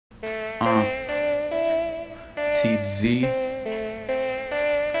Uh, Teezy,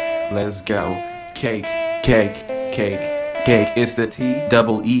 let's go. Cake, cake, cake, cake. It's the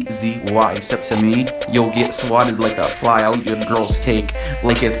T-double-E-Z-Y. Step to me, you'll get swatted like a fly. I'll eat your girl's cake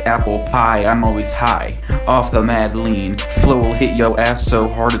like it's apple pie. I'm always high, off the mad lean. Flow will hit your ass so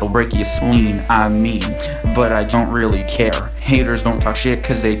hard it'll break your spleen. I mean, but I don't really care. Haters don't talk shit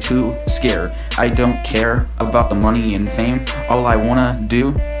cause they too scared. I don't care about the money and fame. All I wanna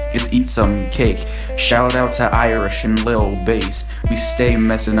do is eat some cake. Shout out to Irish and Lil Bass. We stay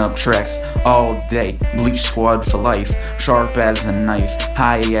messing up tracks all day. Bleach squad for life. Sharp as a knife,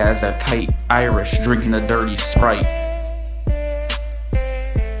 high as a kite. Irish drinking a dirty Sprite.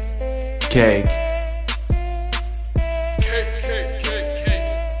 Cake.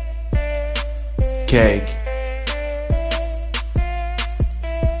 Cake.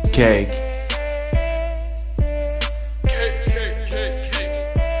 Cake.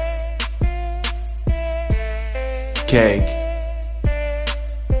 Cake.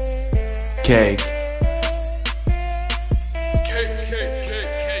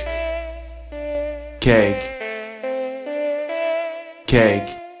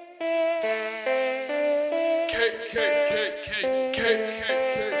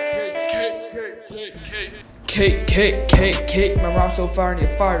 Cake. Cake. Cake. Cake, my rhyme's so fire, need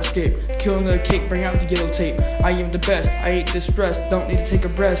a fire escape. Killing a cake, bring out the yellow tape. I am the best, I ain't distressed, don't need to take a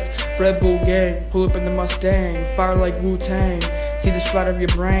rest. Red Bull gang, pull up in the Mustang, fire like Wu-Tang. See the splatter of your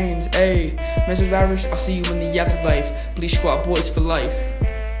brains, ayy. Mess with Irish, I'll see you in the afterlife. Bleach squad boys for life.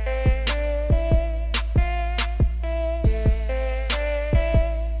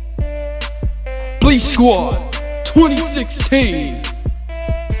 Bleach Squad 2016.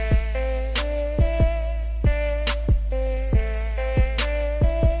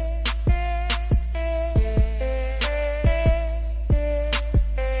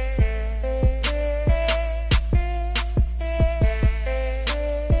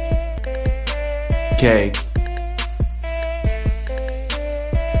 Cake.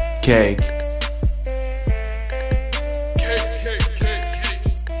 Cake.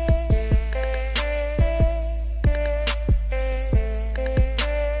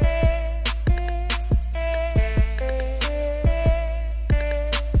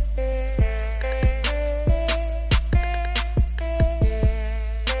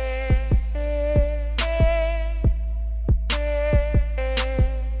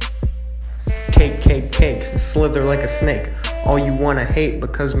 Cakes, slither like a snake. All you wanna hate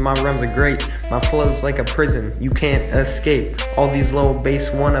because my rhymes are great. My flow's like a prison, you can't escape. All these low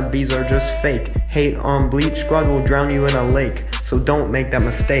bass wannabes are just fake. Hate on Bleach Squad will drown you in a lake, so don't make that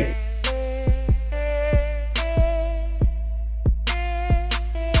mistake.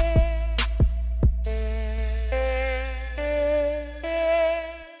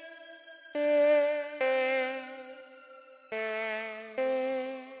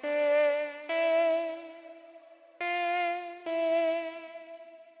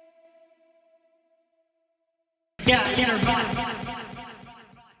 Yeah, inner body.